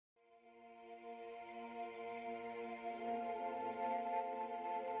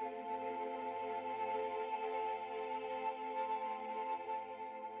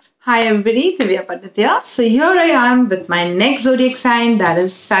Hi everybody, Divya Pandit here. So here I am with my next zodiac sign, that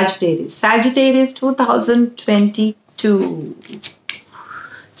is Sagittarius. Sagittarius 2022.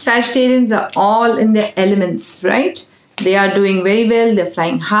 Sagittarians are all in their elements, right? They are doing very well, they're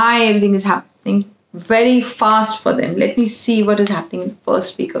flying high, everything is happening very fast for them. Let me see what is happening in the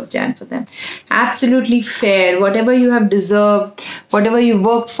first week of Jan for them. Absolutely fair. Whatever you have deserved, whatever you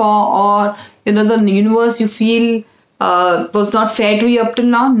worked for, or the universe you feel was not fair to you up till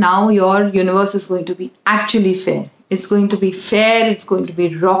now your universe is going to be actually fair. It's going to be fair, it's going to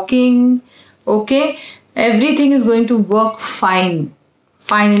be rocking, okay? Everything is going to work fine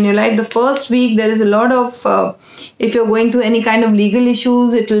in your life. The first week there is a lot of, if you're going through any kind of legal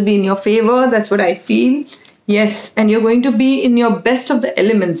issues, it will be in your favor. That's what I feel. Yes, and you're going to be in your best of the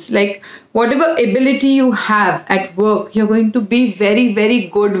elements. Like whatever ability you have at work, you're going to be very, very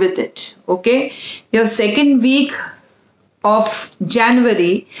good with it, okay? Your second week of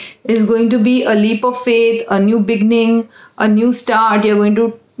January is going to be a leap of faith, a new beginning, a new start. You're going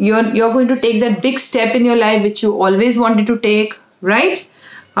to take that big step in your life which you always wanted to take, right?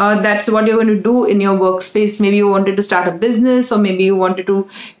 That's what you're going to do in your workspace. Maybe you wanted to start a business, or maybe you wanted to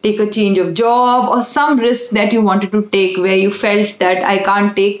take a change of job, or some risk that you wanted to take where you felt that I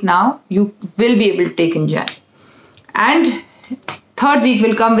can't take now. You will be able to take in Jan. And third week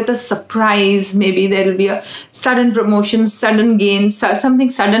will come with a surprise. Maybe there will be a sudden promotion, sudden gain, something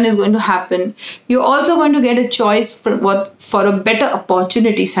sudden is going to happen. You're also going to get a choice for a better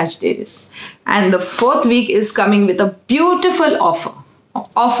opportunity, Sagittarius. And the fourth week is coming with a beautiful offer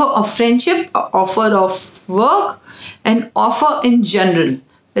of friendship, offer of work, and offer in general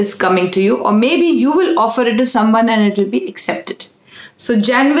is coming to you. Or maybe you will offer it to someone and it will be accepted. So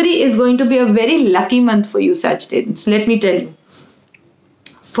January is going to be a very lucky month for you, Sagittarius. Let me tell you.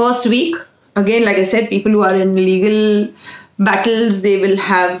 First week, again, like I said, people who are in legal battles, they will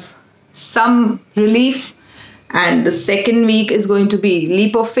have some relief. And the second week is going to be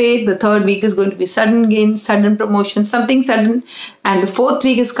leap of faith. The third week is going to be sudden gain, sudden promotion, something sudden. And the fourth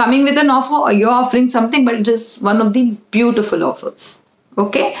week is coming with an offer, or you're offering something, but it is one of the beautiful offers.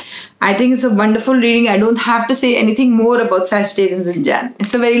 Okay? I think it's a wonderful reading. I don't have to say anything more about Sagittarius in Jan.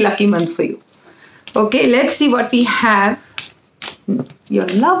 It's a very lucky month for you. Okay, let's see what we have. Your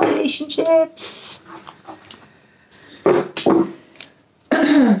love relationships.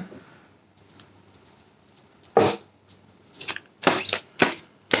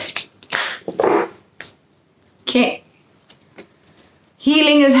 Okay.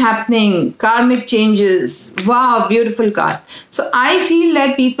 Healing is happening. Karmic changes. Wow, beautiful card. So I feel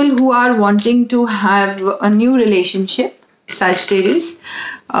that people who are wanting to have a new relationship, Sagittarius,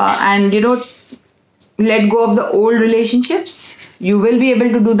 and let go of the old relationships, you will be able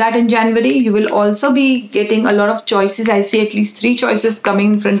to do that in January. You will also be getting a lot of choices. I see at least 3 choices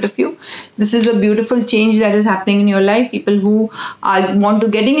coming in front of you. This is a beautiful change that is happening in your life. People who want to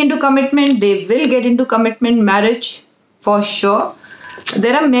getting into commitment, they will get into commitment, marriage for sure.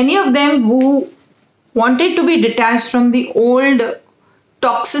 There are many of them who wanted to be detached from the old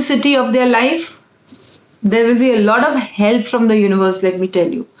toxicity of their life. There will be a lot of help from the universe, let me tell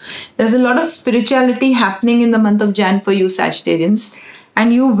you. There's a lot of spirituality happening in the month of Jan for you, Sagittarians.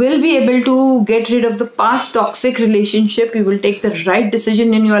 And you will be able to get rid of the past toxic relationship. You will take the right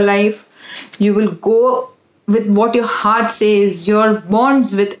decision in your life. You will go with what your heart says. Your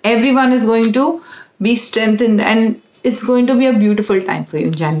bonds with everyone is going to be strengthened. And it's going to be a beautiful time for you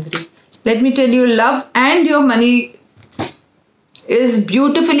in January. Let me tell you, love and your money is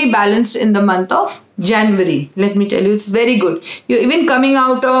beautifully balanced in the month of January. Let me tell you, it's very good. You're even coming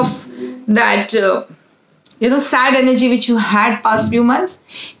out of that, sad energy which you had past few months.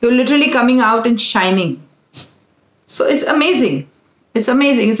 You're literally coming out and shining. So it's amazing. It's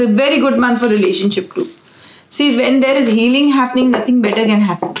amazing. It's a very good month for relationship too. See, when there is healing happening, nothing better can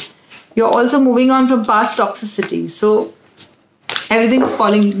happen. You're also moving on from past toxicity. So everything is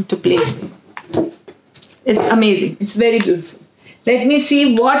falling into place. It's amazing. It's very beautiful. Let me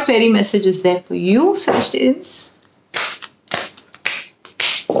see what fairy message is there for you, Sagittarius.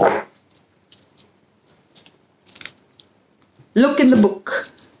 Look in the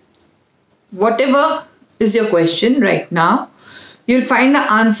book. Whatever is your question right now, you'll find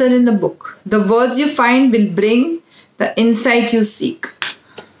the answer in the book. The words you find will bring the insight you seek.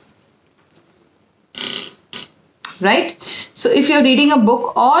 Right? So if you're reading a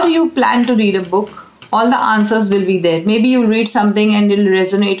book or you plan to read a book, all the answers will be there. Maybe you'll read something and it'll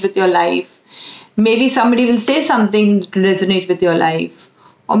resonate with your life. Maybe somebody will say something that will resonate with your life.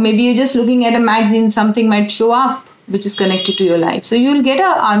 Or maybe you're just looking at a magazine, something might show up which is connected to your life. So you'll get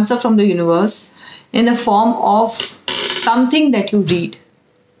an answer from the universe in the form of something that you read.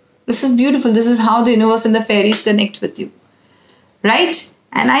 This is beautiful. This is how the universe and the fairies connect with you. Right?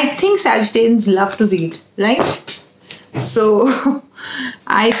 And I think Sagittarians love to read. Right? So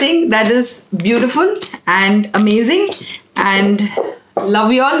I think that is beautiful and amazing. And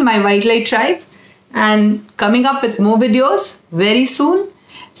love you all, my White Light tribe. And coming up with more videos very soon.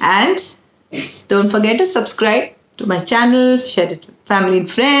 And don't forget to subscribe to my channel, share it with family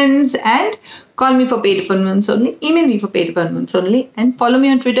and friends, and call me for paid appointments only, email me for paid appointments only, and follow me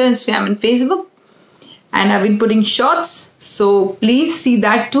on Twitter, Instagram and Facebook. And I've been putting shorts, so please see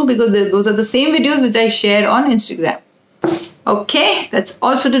that too, because those are the same videos which I share on Instagram. Okay, that's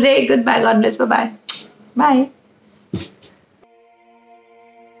all for today. Goodbye, God bless, bye-bye. Bye.